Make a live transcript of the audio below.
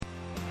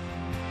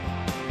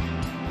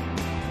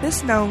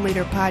This Known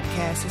Leader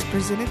podcast is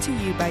presented to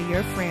you by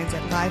your friends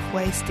at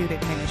Lifeway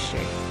Student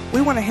Ministry.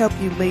 We want to help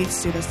you lead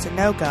students to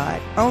know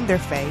God, own their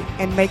faith,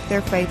 and make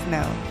their faith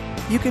known.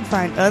 You can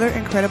find other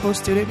incredible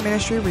student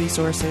ministry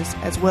resources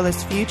as well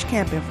as Fuge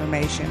Camp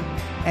information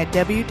at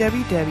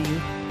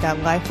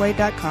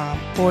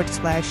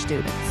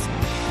www.lifeway.com/students.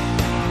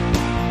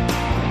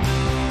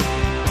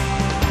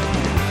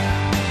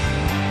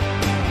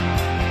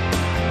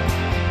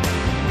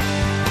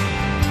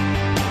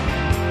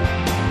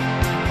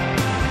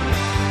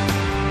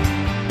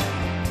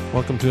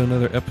 Welcome to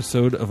another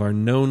episode of our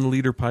Known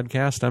Leader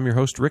podcast. I'm your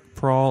host, Rick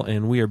Prawl,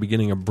 and we are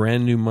beginning a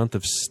brand new month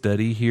of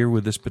study here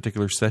with this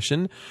particular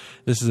session.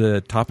 This is a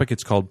topic,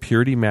 it's called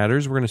Purity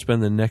Matters. We're going to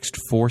spend the next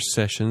 4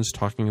 sessions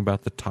talking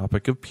about the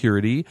topic of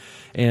purity,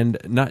 and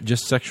not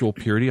just sexual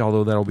purity,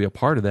 although that'll be a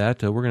part of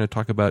that. We're going to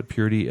talk about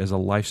purity as a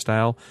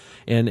lifestyle.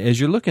 And as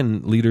you're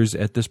looking, leaders,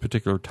 at this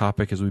particular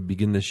topic as we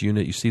begin this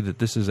unit, you see that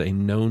this is a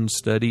known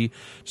study.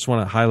 Just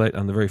want to highlight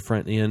on the very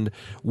front end,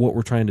 what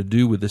we're trying to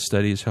do with this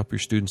study is help your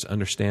students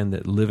understand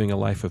that living a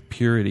life of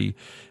purity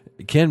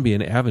can be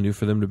an avenue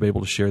for them to be able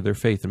to share their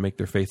faith and make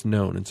their faith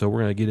known. And so we're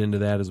going to get into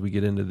that as we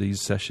get into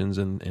these sessions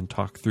and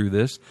talk through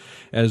this.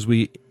 As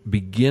we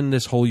begin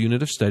this whole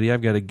unit of study,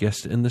 I've got a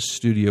guest in the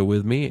studio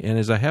with me, and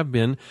as I have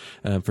been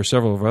for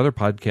several of our other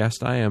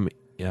podcasts, I am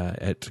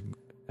at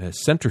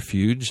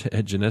Centrifuge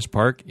at Jeunesse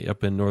Park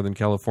up in Northern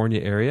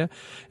California area.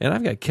 And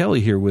I've got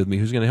Kelly here with me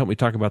who's going to help me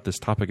talk about this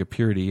topic of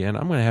purity. And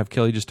I'm going to have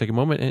Kelly just take a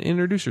moment and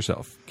introduce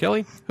herself.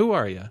 Kelly, who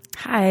are you?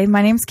 Hi,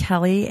 my name's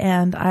Kelly,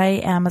 and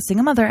I am a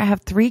single mother. I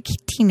have 3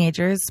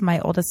 teenagers. My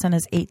oldest son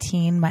is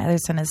 18, my other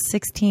son is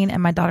 16,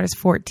 and my daughter's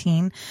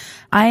 14.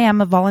 I am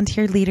a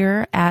volunteer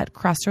leader at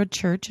Crossroad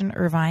Church in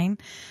Irvine.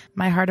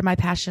 My heart and my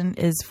passion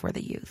is for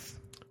the youth.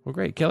 Well,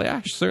 great. Kelly,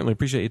 I certainly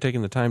appreciate you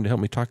taking the time to help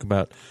me talk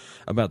about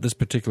this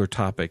particular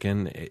topic.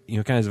 And, kind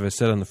of as I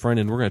said on the front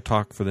end, we're going to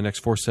talk for the next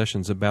 4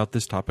 sessions about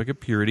this topic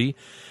of purity.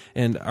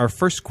 And our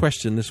first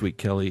question this week,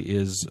 Kelly,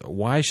 is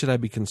why should I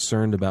be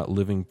concerned about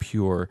living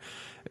pure?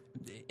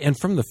 And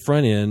from the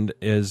front end,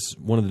 as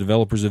one of the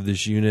developers of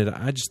this unit,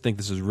 I just think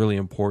this is really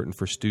important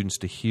for students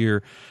to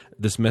hear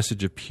this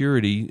message of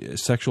purity,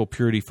 sexual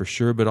purity for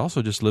sure, but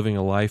also just living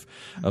a life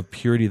of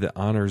purity that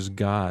honors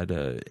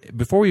God.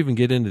 Before we even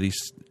get into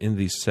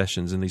these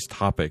sessions and these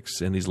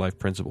topics and these life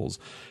principles,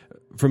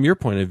 from your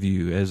point of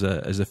view as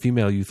a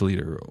female youth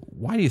leader,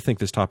 why do you think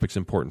this topic's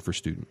important for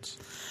students?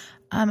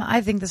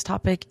 I think this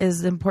topic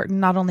is important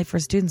not only for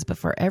students but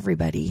for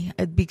everybody,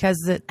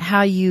 because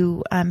how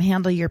you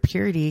handle your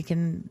purity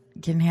can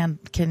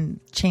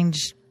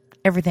change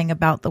everything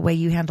about the way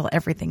you handle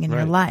everything in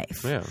your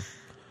life. Yeah.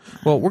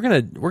 Well, we're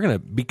gonna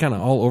be kind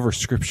of all over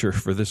Scripture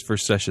for this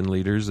first session,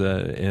 leaders,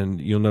 and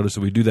you'll notice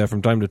that we do that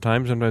from time to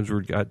time. Sometimes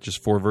we've got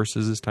just 4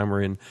 verses. This time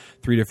we're in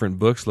 3 different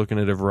books, looking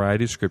at a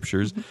variety of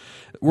Scriptures. Mm-hmm.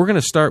 We're going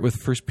to start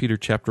with 1 Peter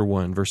chapter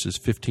 1, verses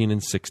 15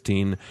 and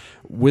 16,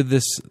 with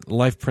this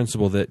life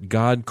principle that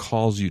God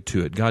calls you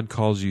to it. God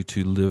calls you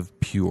to live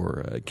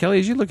pure. Kelly,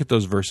 as you look at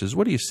those verses,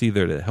 what do you see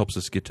there that helps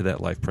us get to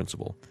that life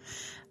principle?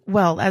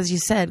 Well, as you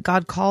said,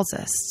 God calls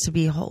us to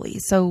be holy,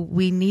 so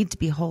we need to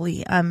be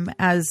holy.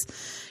 As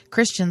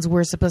Christians,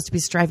 we're supposed to be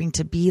striving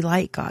to be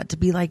like God, to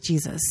be like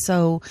Jesus.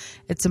 So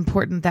it's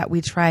important that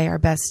we try our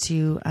best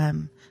to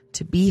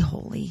be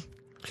holy.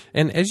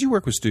 And as you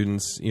work with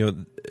students,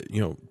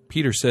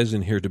 Peter says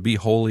in here to be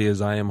holy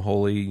as I am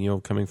holy,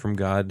 coming from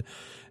God.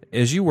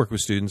 As you work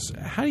with students,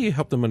 how do you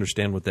help them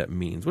understand what that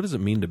means? What does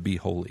it mean to be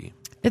holy?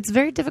 It's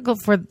very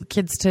difficult for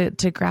kids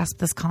to grasp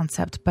this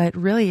concept, but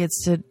really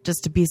it's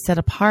to be set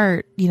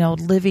apart,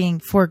 living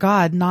for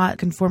God, not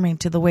conforming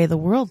to the way the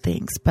world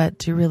thinks, but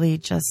to really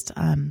just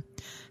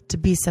to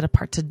be set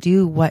apart to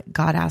do what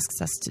God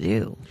asks us to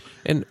do.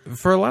 And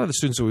for a lot of the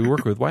students that we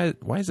work with, why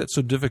is that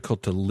so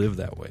difficult to live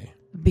that way?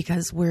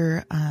 Because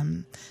we're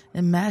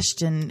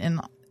enmeshed in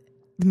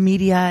the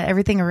media,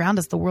 everything around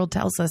us. The world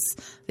tells us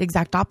the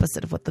exact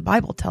opposite of what the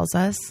Bible tells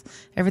us.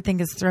 Everything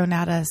is thrown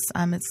at us.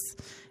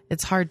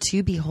 It's hard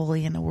to be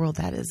holy in a world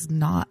that is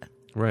not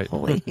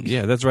holy.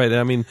 Yeah, that's right.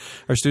 I mean,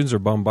 our students are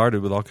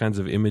bombarded with all kinds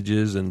of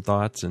images and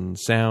thoughts and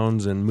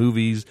sounds and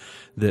movies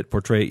that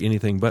portray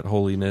anything but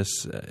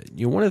holiness.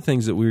 One of the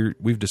things that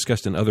we've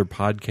discussed in other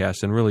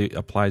podcasts and really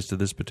applies to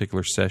this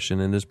particular session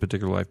and this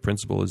particular life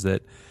principle is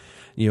that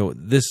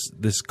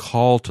this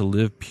call to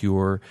live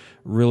pure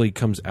really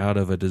comes out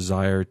of a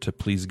desire to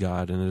please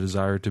God and a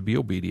desire to be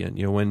obedient.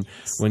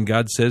 When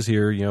God says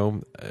here,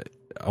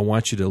 I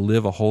want you to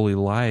live a holy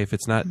life,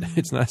 it's not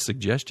a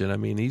suggestion. I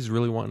mean, He's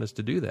really wanting us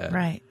to do that.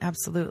 Right,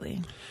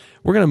 absolutely.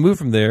 We're going to move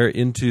from there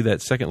into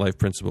that second life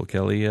principle,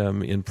 Kelly,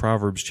 in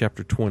Proverbs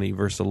chapter 20,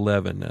 verse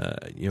 11.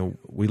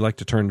 We like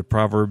to turn to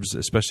Proverbs,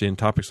 especially in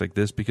topics like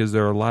this, because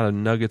there are a lot of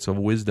nuggets of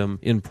wisdom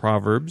in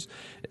Proverbs.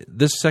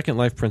 This second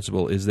life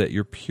principle is that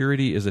your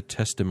purity is a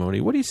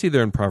testimony. What do you see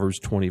there in Proverbs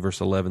 20, verse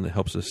 11 that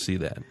helps us see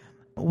that?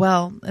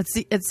 Well,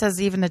 it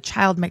says even a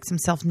child makes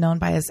himself known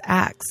by his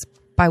acts,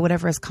 by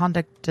whatever his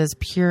conduct is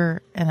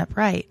pure and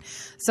upright.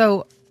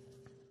 So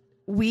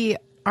we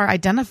are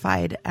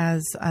identified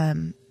as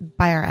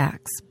by our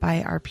acts,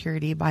 by our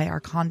purity, by our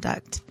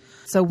conduct.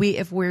 So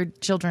if we're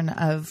children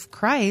of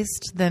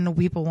Christ, then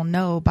people will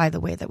know by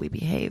the way that we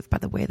behave, by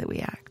the way that we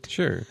act.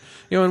 Sure.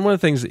 And one of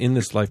the things in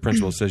this life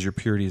principle says your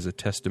purity is a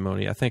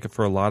testimony. I think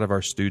for a lot of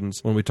our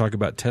students, when we talk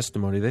about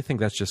testimony, they think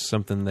that's just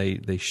something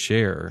they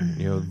share,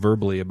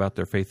 verbally about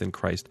their faith in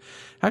Christ.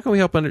 How can we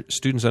help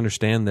students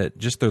understand that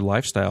just their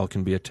lifestyle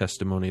can be a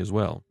testimony as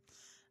well?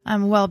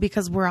 Well,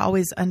 because we're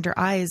always under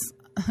eyes.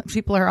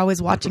 People are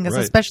always watching us,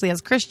 Right. especially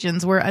as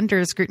Christians. We're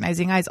under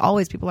scrutinizing eyes.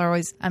 Always, people are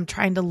always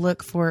trying to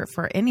look for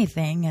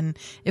anything. And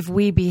if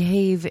we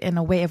behave in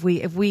a way, if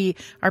we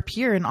are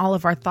pure in all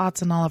of our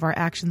thoughts and all of our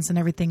actions and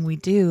everything we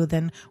do,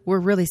 then we're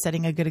really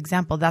setting a good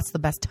example. That's the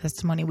best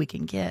testimony we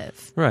can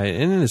give. Right.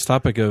 And in this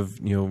topic of,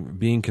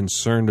 being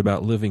concerned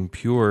about living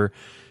pure,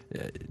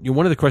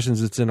 one of the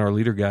questions that's in our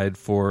leader guide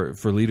for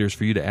leaders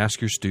for you to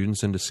ask your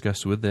students and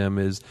discuss with them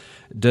is,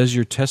 does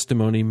your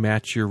testimony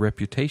match your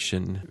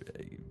reputation?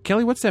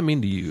 Kelly, what's that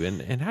mean to you?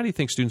 And how do you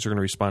think students are going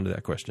to respond to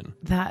that question?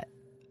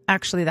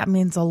 That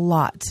means a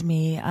lot to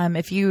me.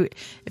 If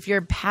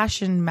your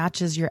passion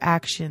matches your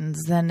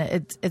actions, then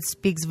it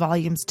speaks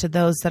volumes to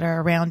those that are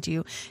around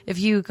you. If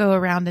you go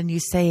around and you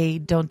say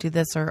don't do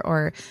this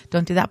or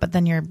don't do that, but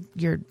then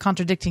you're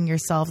contradicting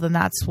yourself, then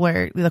that's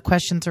where the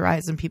questions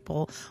arise and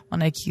people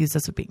want to accuse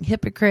us of being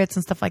hypocrites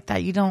and stuff like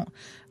that. You don't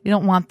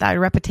want that.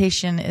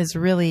 Reputation is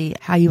really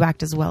how you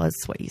act as well as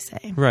what you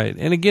say. Right.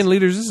 And again,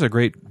 leaders, this is a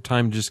great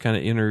time to just kind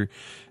of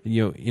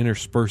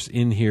intersperse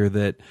in here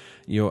that,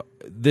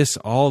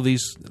 all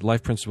these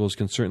life principles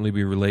can certainly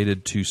be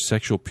related to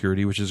sexual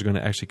purity, which is going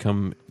to actually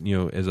come,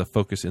 as a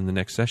focus in the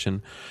next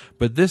session.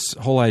 But this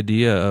whole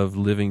idea of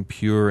living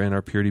pure and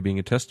our purity being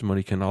a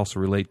testimony can also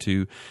relate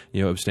to,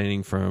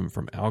 abstaining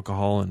from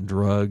alcohol and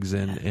drugs.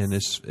 And, Yes.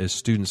 and as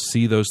students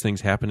see those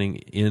things happening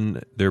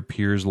in their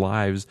peers'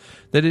 lives,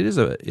 that it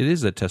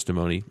is a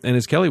testimony. And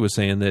as Kelly was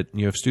saying, that,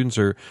 if students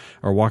are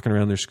walking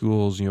around their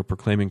schools,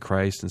 proclaiming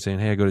Christ and saying,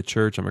 hey, I go to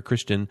church, I'm a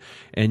Christian,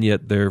 and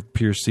yet their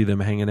peers see them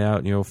hanging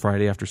out,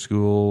 Friday after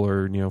school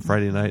or,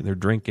 Friday night and they're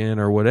drinking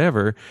or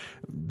whatever,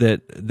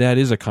 that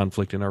is a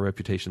conflict in our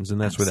reputations. And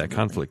that's Absolutely. where that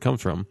conflict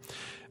comes from.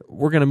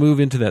 We're going to move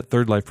into that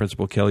third life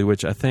principle, Kelly,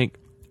 which I think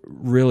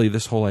really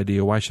this whole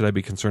idea, why should I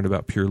be concerned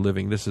about pure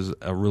living? This is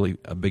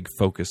a big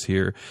focus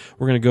here.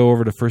 We're going to go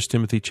over to 1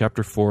 Timothy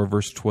chapter 4,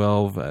 verse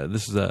 12.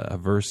 This is a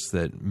verse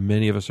that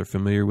many of us are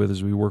familiar with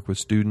as we work with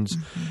students.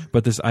 Mm-hmm.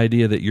 But this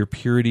idea that your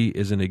purity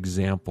is an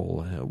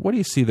example. What do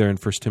you see there in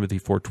 1 Timothy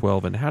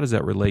 4:12, and how does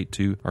that relate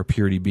to our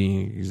purity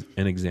being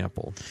an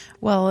example?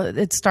 Well,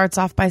 it starts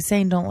off by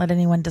saying, don't let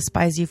anyone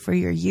despise you for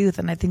your youth.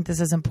 And I think this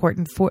is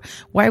important for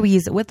why we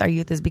use it with our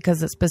youth is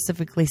because it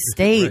specifically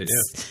states,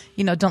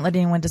 Right, don't let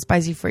anyone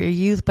despise you for your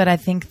youth. But I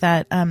think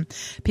that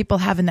people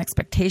have an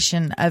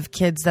expectation of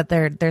kids that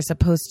they're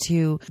supposed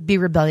to be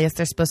rebellious.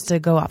 They're supposed to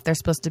go off. They're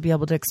supposed to be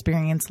able to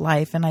experience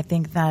life. And I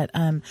think that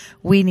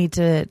we need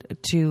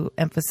to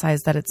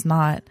emphasize that it's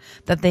not,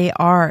 that they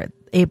are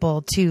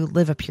able to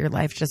live a pure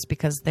life. Just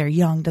because they're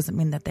young doesn't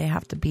mean that they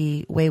have to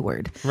be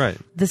wayward. Right.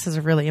 This is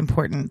a really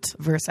important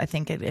verse. I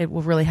think it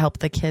will really help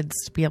the kids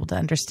to be able to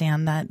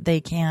understand that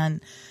they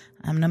can,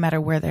 no matter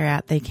where they're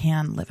at, they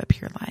can live a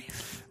pure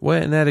life. Well,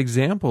 and that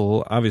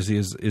example obviously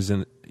is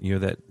an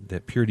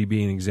that purity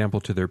being an example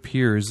to their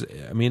peers.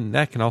 I mean,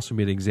 that can also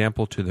be an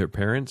example to their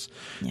parents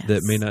Yes.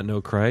 that may not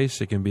know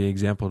Christ. It can be an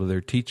example to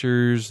their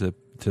teachers,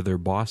 to their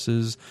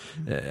bosses.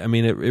 I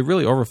mean, it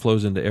really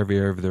overflows into every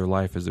area of their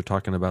life as they're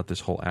talking about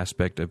this whole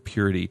aspect of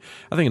purity.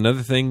 I think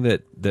another thing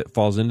that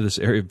falls into this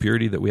area of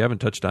purity that we haven't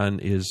touched on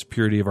is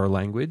purity of our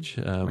language.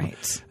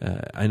 Right.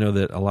 I know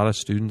that a lot of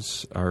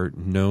students are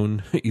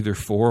known either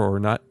for or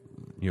not,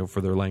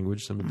 for their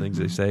language, some of the things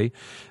they say.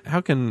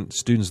 How can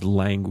students'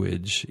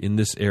 language in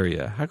this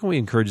area, how can we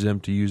encourage them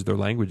to use their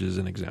language as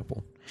an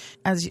example?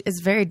 As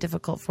it's very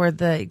difficult for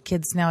the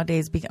kids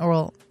nowadays,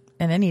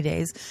 in any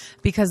days,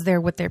 because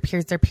they're with their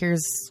peers. Their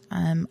peers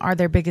are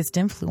their biggest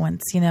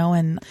influence,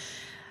 and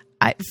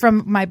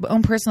from my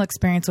own personal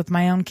experience with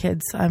my own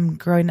kids,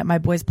 growing up, my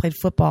boys played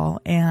football,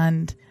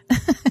 and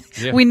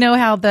Yeah. we know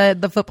how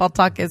the football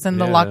talk is in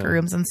the Yeah. locker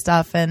rooms and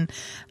stuff. And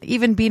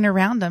even being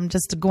around them,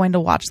 just going to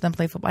watch them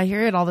play football, I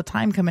hear it all the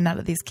time coming out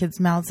of these kids'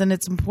 mouths. And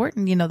it's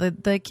important,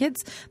 the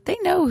kids, they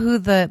know who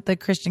the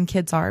Christian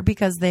kids are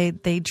because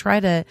they try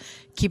to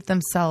keep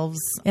themselves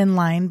in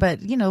line, but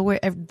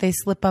they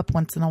slip up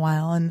once in a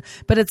while.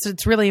 But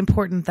it's really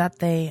important that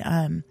they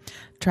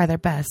try their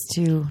best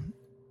to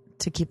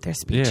keep their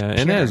speech Yeah, and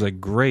pure. that is a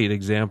great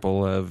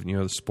example of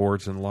the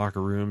sports and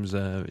locker rooms.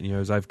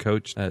 As I've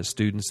coached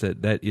students,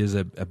 that is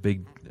a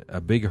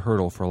big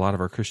hurdle for a lot of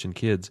our Christian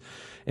kids.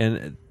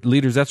 And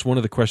leaders, that's one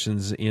of the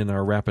questions in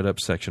our Wrap It Up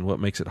section.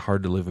 What makes it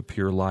hard to live a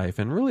pure life?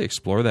 And really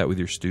explore that with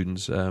your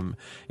students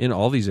in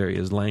all these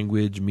areas: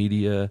 language,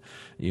 media,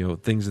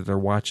 things that they're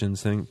watching,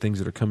 things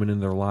that are coming in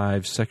their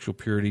lives, sexual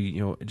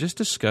purity. Just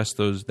discuss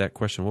that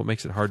question. What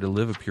makes it hard to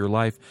live a pure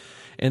life?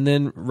 And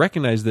then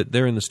recognize that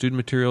there in the student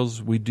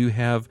materials, we do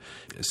have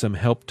some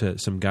help to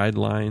some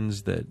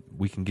guidelines that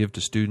we can give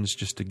to students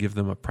just to give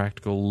them a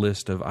practical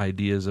list of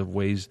ideas of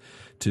ways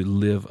to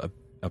live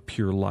a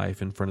pure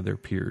life in front of their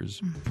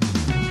peers.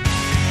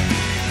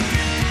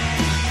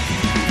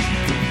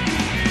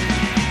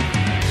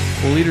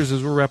 Well, leaders,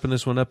 as we're wrapping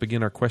this one up,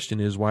 again, our question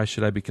is, why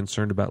should I be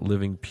concerned about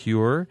living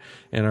pure?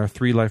 And our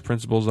 3 life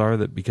principles are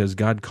that because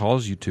God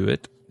calls you to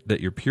it, that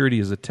your purity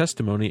is a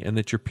testimony, and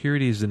that your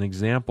purity is an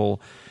example.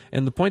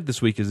 And the point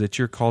this week is that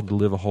you're called to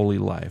live a holy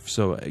life.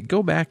 So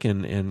go back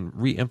and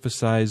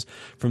re-emphasize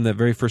from that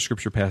very first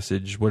scripture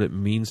passage what it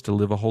means to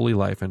live a holy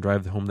life and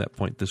drive home that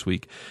point this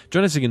week.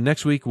 Join us again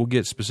next week. We'll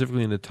get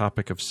specifically into the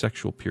topic of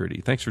sexual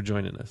purity. Thanks for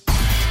joining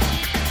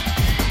us.